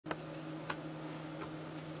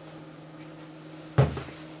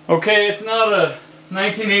Okay, it's not a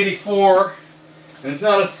 1984 and it's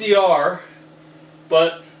not a CR,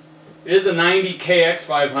 but it is a 90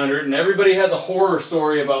 KX500, and everybody has a horror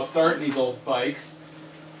story about starting these old bikes.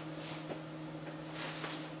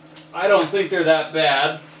 I don't think they're that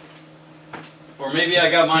bad. Or maybe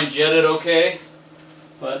I got mine jetted okay,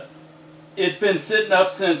 but it's been sitting up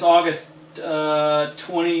since August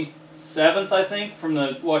 27th, I think, from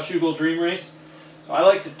the Washougal Dream Race. So I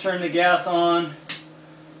like to turn the gas on,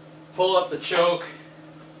 pull up the choke.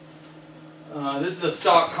 This is a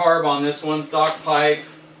stock carb on this one, stock pipe,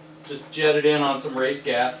 just jetted in on some race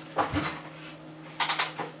gas.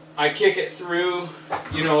 I kick it through,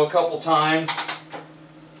 you know, a couple times.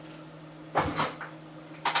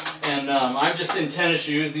 And I'm just in tennis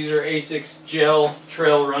shoes. These are Asics gel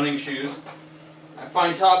trail running shoes. I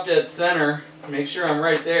find top dead center, make sure I'm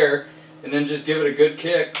right there, and then just give it a good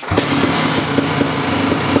kick.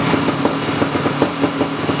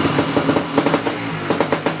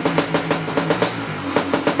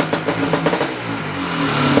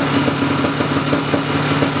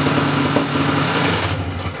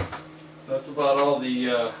 That's about all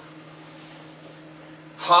the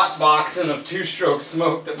hot boxing of two-stroke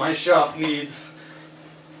smoke that my shop needs.